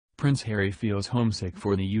Prince Harry feels homesick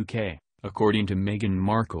for the UK, according to Meghan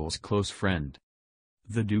Markle's close friend.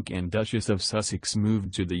 The Duke and Duchess of Sussex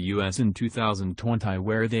moved to the US in 2020,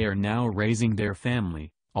 where they are now raising their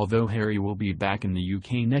family, although Harry will be back in the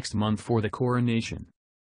UK next month for the coronation.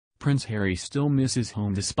 Prince Harry still misses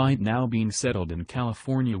home despite now being settled in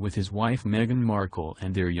California with his wife Meghan Markle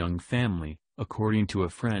and their young family, according to a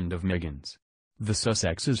friend of Meghan's. The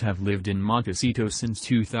Sussexes have lived in Montecito since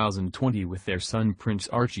 2020 with their son Prince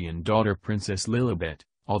Archie and daughter Princess Lilibet,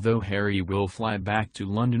 although Harry will fly back to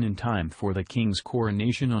London in time for the King's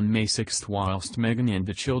coronation on May 6 whilst Meghan and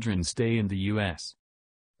the children stay in the US.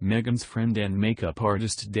 Meghan's friend and makeup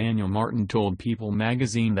artist Daniel Martin told People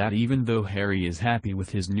magazine that even though Harry is happy with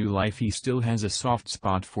his new life, he still has a soft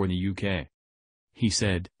spot for the UK. He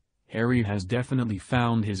said, "Harry has definitely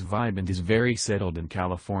found his vibe and is very settled in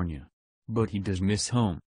California. But he does miss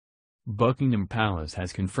home." Buckingham Palace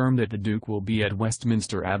has confirmed that the Duke will be at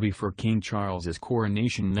Westminster Abbey for King Charles's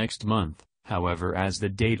coronation next month. However, as the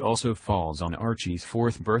date also falls on Archie's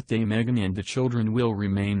 4th birthday, Meghan and the children will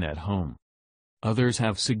remain at home. Others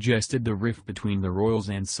have suggested the rift between the royals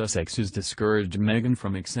and Sussexes discouraged Meghan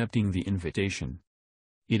from accepting the invitation.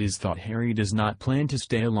 It is thought Harry does not plan to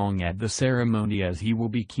stay along at the ceremony, as he will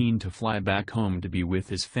be keen to fly back home to be with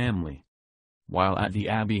his family. While at the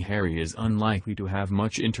Abbey, Harry is unlikely to have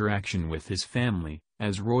much interaction with his family,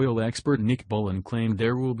 as royal expert Nick Bullen claimed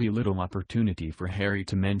there will be little opportunity for Harry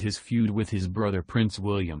to mend his feud with his brother Prince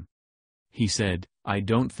William. He said, "I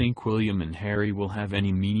don't think William and Harry will have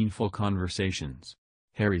any meaningful conversations.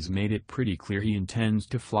 Harry's made it pretty clear he intends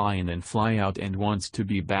to fly in and fly out and wants to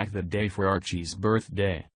be back the day for Archie's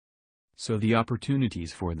birthday. So the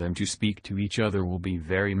opportunities for them to speak to each other will be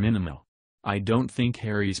very minimal. I don't think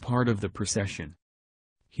Harry's part of the procession.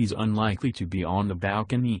 He's unlikely to be on the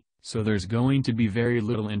balcony, so there's going to be very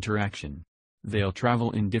little interaction. They'll travel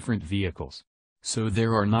in different vehicles. So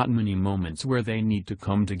there are not many moments where they need to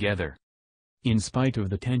come together." In spite of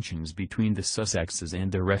the tensions between the Sussexes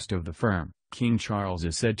and the rest of the firm, King Charles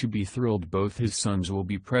is said to be thrilled both his sons will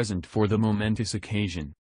be present for the momentous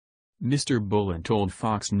occasion. Mr. Bullen told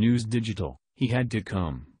Fox News Digital, "He had to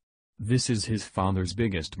come. This is his father's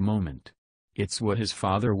biggest moment. It's what his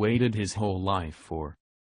father waited his whole life for.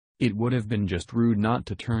 It would have been just rude not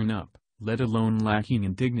to turn up, let alone lacking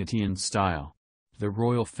in dignity and style. The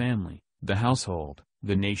royal family, the household,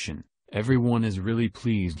 the nation, everyone is really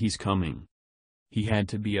pleased he's coming. He had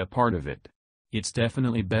to be a part of it. It's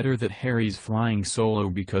definitely better that Harry's flying solo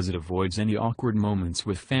because it avoids any awkward moments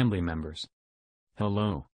with family members."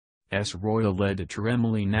 Hello. Royal editor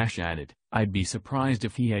Emily Nash added, "I'd be surprised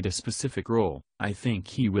if he had a specific role. I think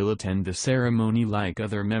he will attend the ceremony like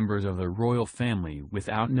other members of the royal family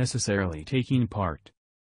without necessarily taking part."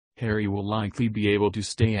 Harry will likely be able to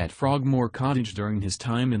stay at Frogmore Cottage during his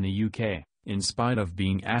time in the UK, in spite of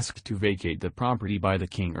being asked to vacate the property by the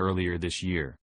King earlier this year.